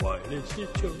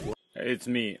It's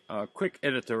me. Quick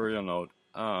editorial note.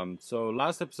 So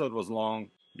last episode was long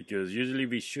because usually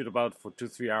we shoot about for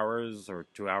 2-3 hours or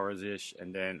 2 hours ish,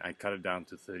 and then I cut it down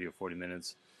to 30 or 40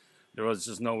 minutes. There was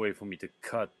just no way for me to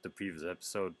cut the previous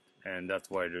episode, and that's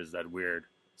why there's that weird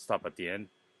stop at the end.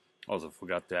 Also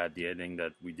forgot to add the ending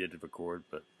that we did record,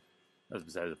 but that's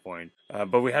beside the point.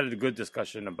 But we had a good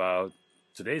discussion about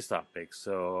today's topic,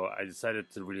 so I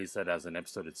decided to release that as an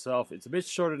episode itself. It's a bit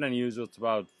shorter than usual. It's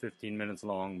about 15 minutes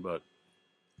long, but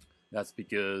that's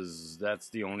because that's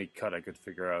the only cut I could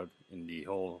figure out in the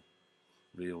whole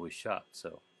reel we shot.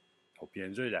 So hope you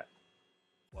enjoy that.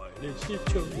 You want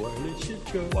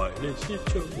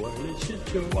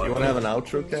to have an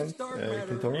outro, Ken?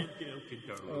 Kentaro?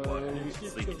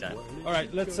 Sleepy time. All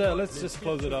right, let's just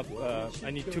close it up.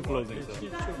 I need 2 closings.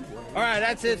 All right,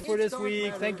 that's it for this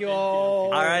week. Thank you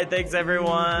all. All right, thanks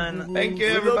everyone. Thank you,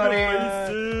 everybody.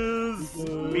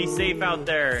 Be safe out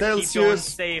there.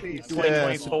 Celsius. Keep going safe.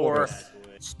 2024.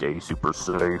 Stay super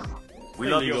safe. We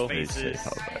love legal. your faces.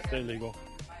 Stay legal.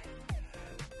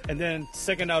 And then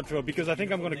second outro, because I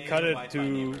think I'm going to cut it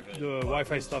to the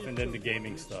Wi-Fi stuff and then the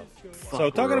gaming stuff. So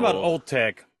talking about old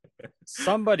tech,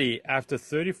 somebody after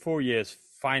 34 years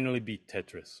finally beat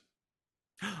Tetris.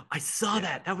 I saw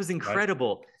that. That was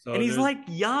incredible. So and he's there's- like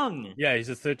young. Yeah, he's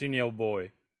a 13-year-old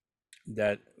boy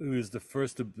who is the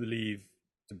first to believe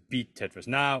to beat Tetris.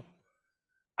 Now,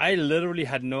 I literally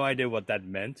had no idea what that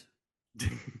meant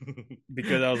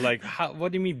because I was like,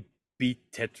 what do you mean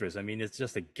beat Tetris? I mean, it's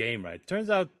just a game, right? Turns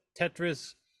out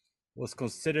Tetris was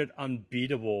considered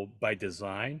unbeatable by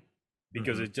design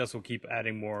because it just will keep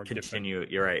adding more Continue.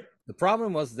 You're right. The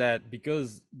problem was that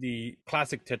because the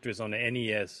classic Tetris on the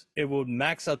NES, it would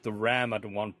max out the RAM at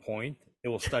one point. It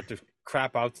will start to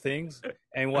crap out things,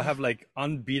 and we'll have like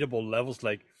unbeatable levels.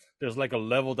 Like there's like a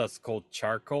level that's called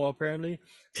charcoal apparently,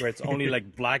 where it's only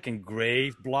like black and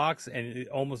gray blocks, and it's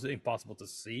almost impossible to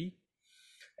see.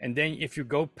 And then if you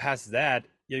go past that,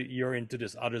 you're into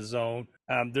this other zone.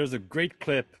 There's a great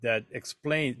clip that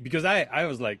explains, because I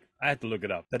was like, I had to look it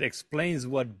up, that explains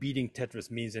what beating Tetris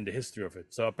means in the history of it.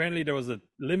 So apparently there was a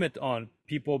limit on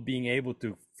people being able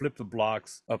to flip the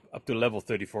blocks up to level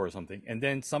 34 or something. And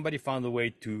then somebody found a way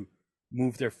to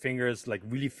move their fingers like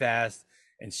really fast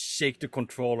and shake the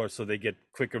controller so they get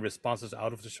quicker responses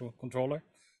out of the controller.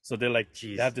 So they're like,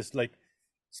 they have this like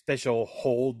special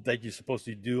hold that you're supposed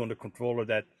to do on the controller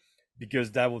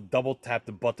because that will double tap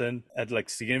the button at like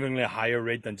significantly higher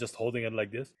rate than just holding it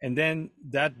like this. And then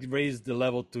that raised the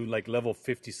level to like level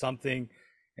 50 something.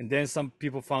 And then some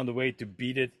people found a way to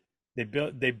beat it.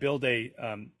 They build a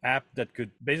app that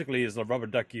could basically is a rubber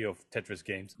ducky of Tetris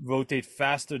games, rotate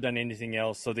faster than anything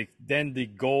else. So then the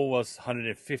goal was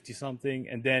 150 something,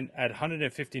 and then at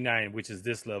 159, which is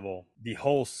this level, the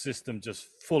whole system just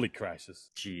fully crashes.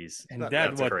 Jeez. And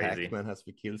that's what crazy. Pac-Man has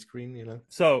the kill screen, you know?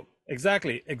 So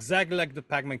exactly like the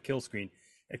Pac-Man kill screen,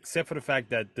 except for the fact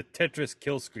that the Tetris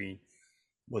kill screen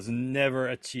was never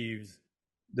achieved.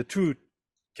 The true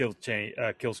kill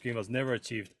screen was never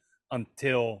achieved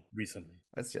until recently.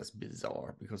 That's just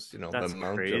bizarre because, you know, That's the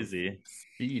amount crazy. of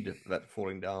speed that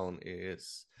falling down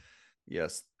is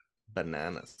just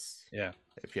bananas. Yeah.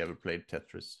 If you ever played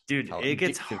Tetris. Dude, how it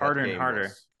gets addictive that harder and game harder.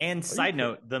 was. And side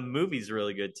note, the movie's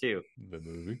really good too. The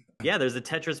movie? Yeah, there's a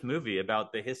Tetris movie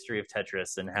about the history of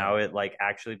Tetris and how it like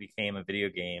actually became a video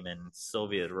game in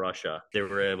Soviet Russia. They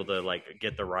were able to like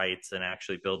get the rights and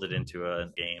actually build it into a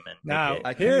game. And Now, make it-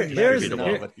 I Here- can here's- imagine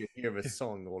here- now that you hear the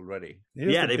song already.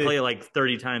 Here's yeah, the they bit- play it like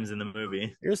 30 times in the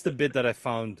movie. Here's the bit that I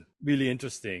found really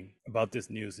interesting about this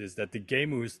news is that the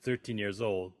gamer who's 13 years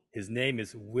old, his name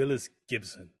is Willis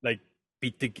Gibson. Like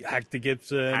Hack the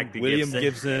Gibson, Hack the William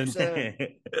Gibson.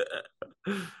 Gibson.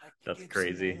 That's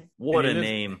crazy. What a And he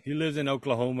lives- name. He lives in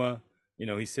Oklahoma. You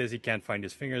know, he says he can't find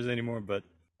his fingers anymore, but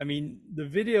I mean, the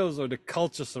videos or the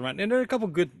culture surrounding, and there are a couple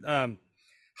good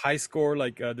high score,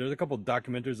 like there's a couple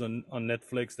documentaries on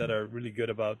Netflix that are really good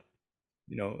about,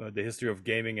 you know, the history of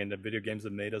gaming and the video games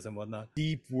that made us and whatnot.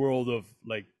 Deep world of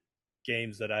like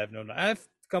games that I have known. I've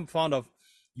become fond of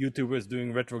YouTubers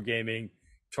doing retro gaming,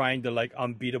 trying the like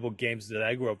unbeatable games that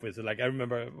I grew up with. Like I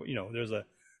remember, you know, there's a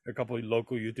couple of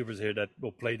local YouTubers here that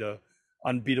will play the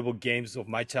unbeatable games of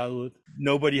my childhood.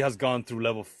 Nobody has gone through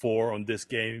level 4 on this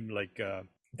game. Like,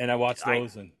 and I watched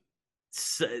those and.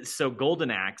 So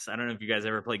Golden Axe, I don't know if you guys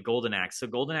ever played Golden Axe. So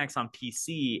Golden Axe on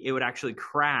PC, it would actually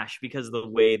crash because of the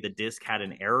way the disc had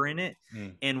an error in it.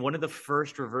 And one of the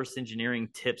first reverse engineering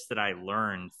tips that I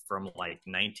learned from like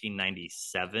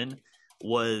 1997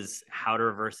 was how to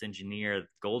reverse engineer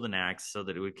Golden Axe so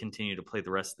that it would continue to play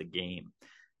the rest of the game.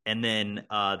 And then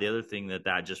the other thing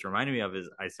that just reminded me of is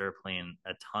I started playing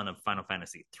a ton of Final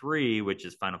Fantasy 3, which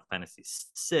is Final Fantasy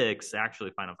 6,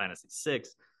 actually Final Fantasy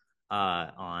 6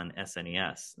 on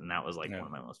SNES, and that was like one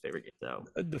of my most favorite games. So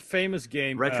the famous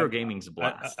game, retro gaming's a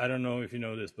blast. I don't know if you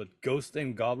know this, but Ghosts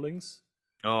and Goblins.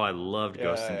 Oh, I loved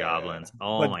Ghosts and Goblins.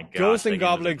 Oh but my gosh, Ghosts and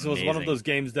Goblins was one of amazing. those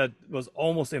games that was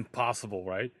almost impossible,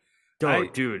 right?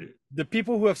 Dude, the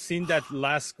people who have seen that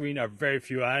last screen are very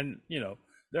few, and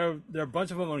there are a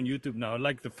bunch of them on YouTube now,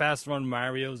 like the fast run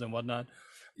Marios and whatnot.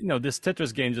 This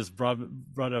Tetris game just brought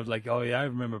up like, oh yeah, I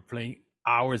remember playing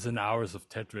hours and hours of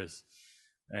Tetris,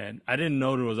 and I didn't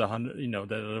know there was 100. That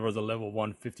there was a level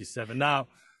 157. Now,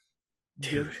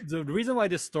 the reason why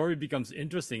this story becomes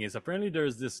interesting is apparently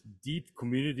there's this deep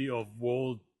community of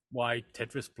worldwide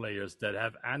Tetris players that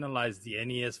have analyzed the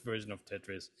NES version of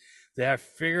Tetris. They have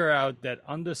figured out that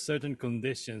under certain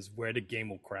conditions where the game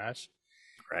will crash.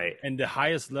 Right. And the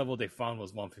highest level they found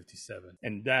was 157.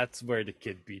 And that's where the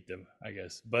kid beat them, I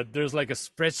guess. But there's like a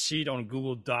spreadsheet on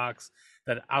Google Docs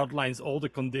that outlines all the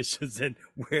conditions and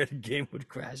where the game would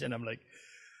crash. And I'm like,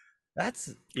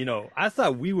 that's, I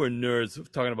thought we were nerds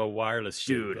talking about wireless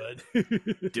shit.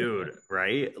 Dude,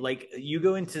 right? Like, you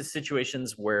go into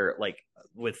situations where, like,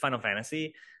 with Final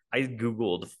Fantasy, I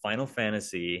Googled Final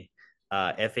Fantasy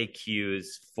FAQs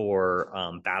for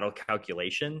battle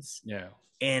calculations. Yeah.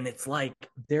 And it's like,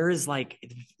 there is like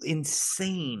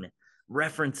insane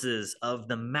references of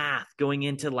the math going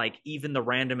into like even the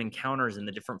random encounters in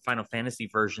the different Final Fantasy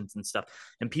versions and stuff.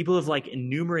 And people have like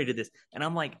enumerated this. And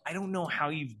I'm like, I don't know how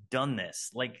you've done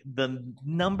this. Like the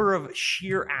number of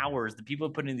sheer hours that people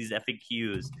have put in these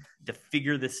FAQs to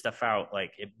figure this stuff out,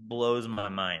 like it blows my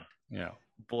mind. Yeah.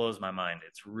 It blows my mind.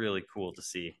 It's really cool to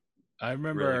see. I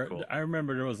remember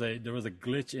there was a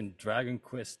glitch in Dragon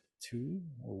Quest 2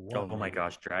 or 1. Oh my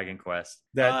gosh, Dragon Quest.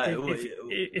 That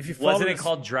if you wasn't it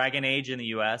called Dragon Age in the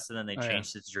US and then they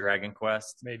changed it to Dragon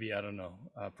Quest? Maybe, I don't know.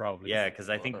 Probably. Yeah, because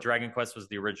I think Dragon Quest was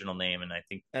the original name, and I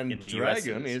think and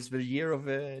Dragon is the year of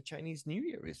Chinese New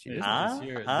Year this year. This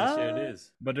year it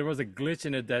is. But there was a glitch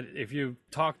in it that if you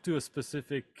talk to a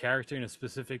specific character in a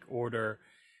specific order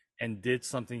and did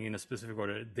something in a specific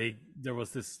order, there was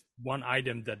this one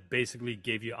item that basically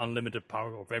gave you unlimited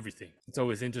power of everything. It's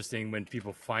always interesting when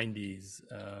people find these.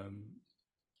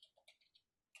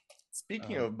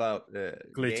 Speaking about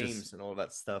glitches. Games and all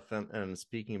that stuff, and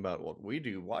speaking about what we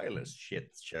do, wireless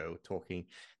shit show talking,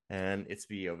 and it's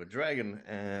the Over Dragon.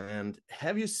 And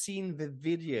have you seen the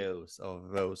videos of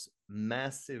those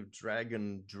massive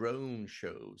dragon drone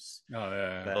shows?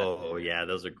 Oh yeah,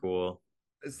 those are cool.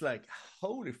 It's like,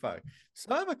 holy fuck.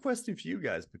 So I have a question for you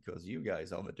guys, because you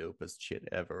guys are the dopest shit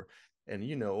ever, and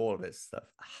you know all this stuff.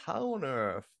 How on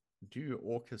earth do you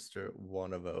orchestrate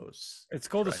one of those? It's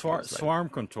called a swarm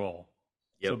control.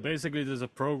 Yep. So basically there's a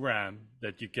program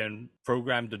that you can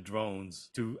program the drones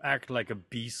to act like a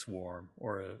bee swarm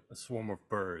or a swarm of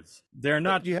birds. They're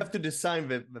not. But you have to design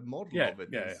the model of it.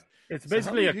 Yeah. It's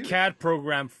basically a CAD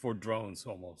program for drones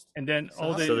almost. And then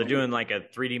so they're doing like a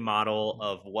 3D model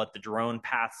of what the drone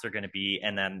paths are going to be,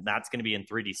 and then that's going to be in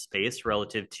 3D space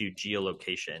relative to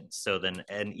geolocation. So then,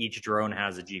 and each drone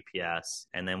has a GPS,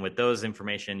 and then with those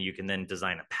information, you can then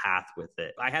design a path with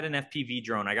it. I had an FPV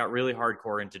drone. I got really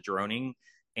hardcore into droning,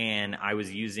 and I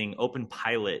was using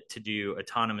OpenPilot to do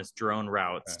autonomous drone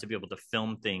routes to be able to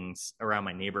film things around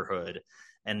my neighborhood.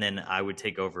 And then I would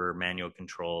take over manual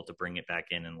control to bring it back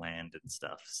in and land and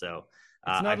stuff. So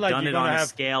I've done it on a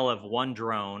scale of one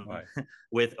drone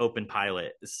with OpenPilot.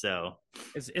 So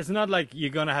it's not like you're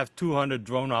going to have 200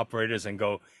 drone operators and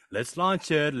go, let's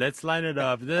launch it, let's line it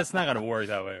up. That's not going to work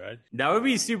that way, right? That would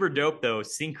be super dope, though.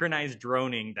 Synchronized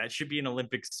droning. That should be an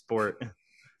Olympic sport.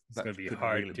 It's going to be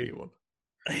hard to do.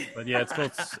 But yeah, it's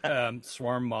called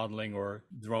swarm modeling or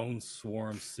drone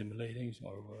swarm simulating.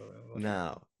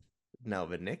 Now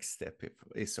the next step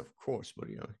is of course, but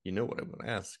you know what I'm going to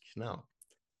ask now.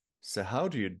 So how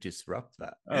do you disrupt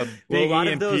that? Well, a lot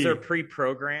of those are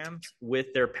pre-programmed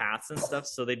with their paths and stuff,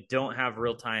 so they don't have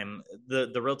real-time.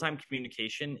 The real-time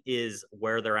communication is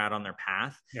where they're at on their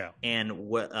path, and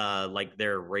what like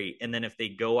their rate. And then if they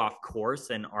go off course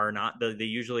and are not, they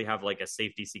usually have like a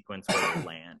safety sequence where they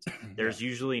land. There's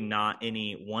usually not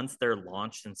any once they're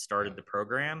launched and started the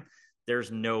program.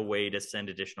 There's no way to send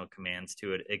additional commands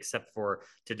to it except for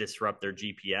to disrupt their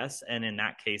GPS. And in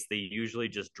that case, they usually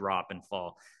just drop and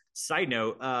fall. Side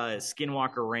note,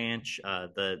 Skinwalker Ranch,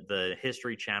 the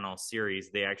History Channel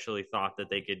series, they actually thought that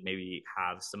they could maybe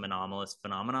have some anomalous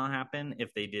phenomena happen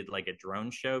if they did like a drone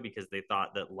show, because they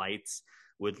thought that lights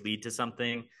would lead to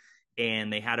something.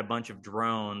 and they had a bunch of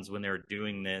drones when they were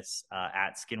doing this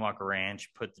at Skinwalker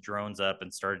Ranch, put the drones up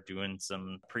and started doing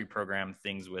some pre-programmed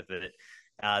things with it.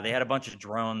 They had a bunch of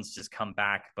drones just come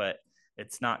back, but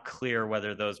it's not clear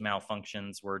whether those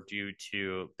malfunctions were due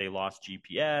to they lost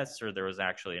GPS or there was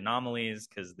actually anomalies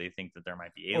because they think that there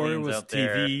might be aliens out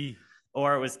there.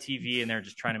 Or it was TV and they're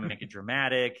just trying to make it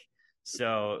dramatic.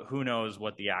 So who knows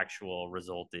what the actual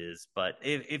result is. But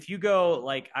if you go,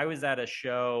 like I was at a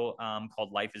show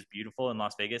called Life is Beautiful in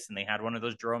Las Vegas, and they had one of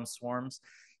those drone swarms,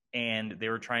 and they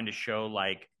were trying to show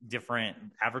like different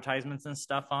advertisements and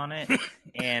stuff on it.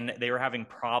 And they were having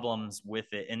problems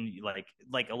with it. And like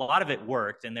a lot of it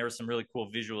worked, and there were some really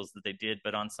cool visuals that they did.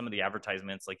 But on some of the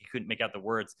advertisements, like you couldn't make out the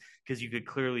words because you could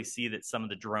clearly see that some of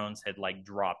the drones had like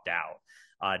dropped out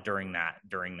during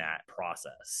that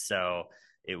process. So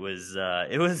it was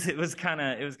kind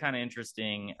of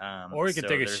interesting. Or you could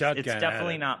take a shotgun. It's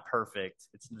definitely not perfect.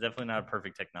 It's definitely not a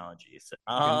perfect technology. So,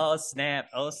 oh snap!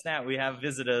 We have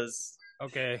visitors.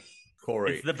 Okay,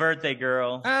 Corey, it's the birthday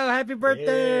girl. Oh, happy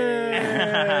birthday!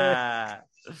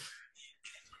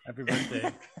 Happy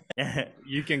birthday!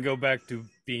 You can go back to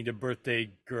being the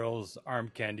birthday girl's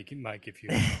arm candy, Mike, if you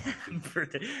want.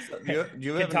 So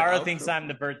you Kentaro thinks I'm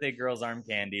the birthday girl's arm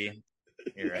candy.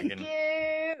 Here, I can.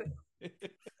 It's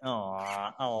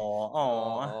my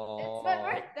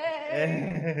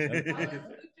birthday.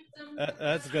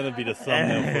 That's gonna be the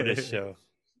thumbnail for this show.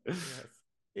 Yes.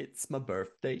 It's my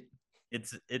birthday.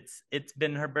 It's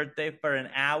been her birthday for an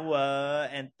hour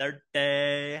and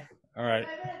 30. All right,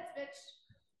 5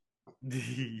 minutes,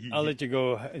 bitch. I'll let you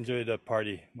go enjoy the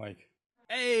party, Mike.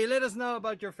 Hey, let us know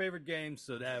about your favorite games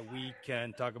so that we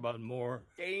can talk about more.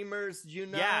 Gamers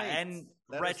Unite. Yeah, and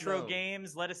Let us retro know.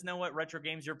 games. Let us know what retro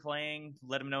games you're playing.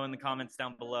 Let them know in the comments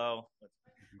down below.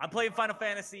 I'm playing Final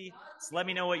Fantasy, so let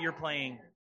me know what you're playing.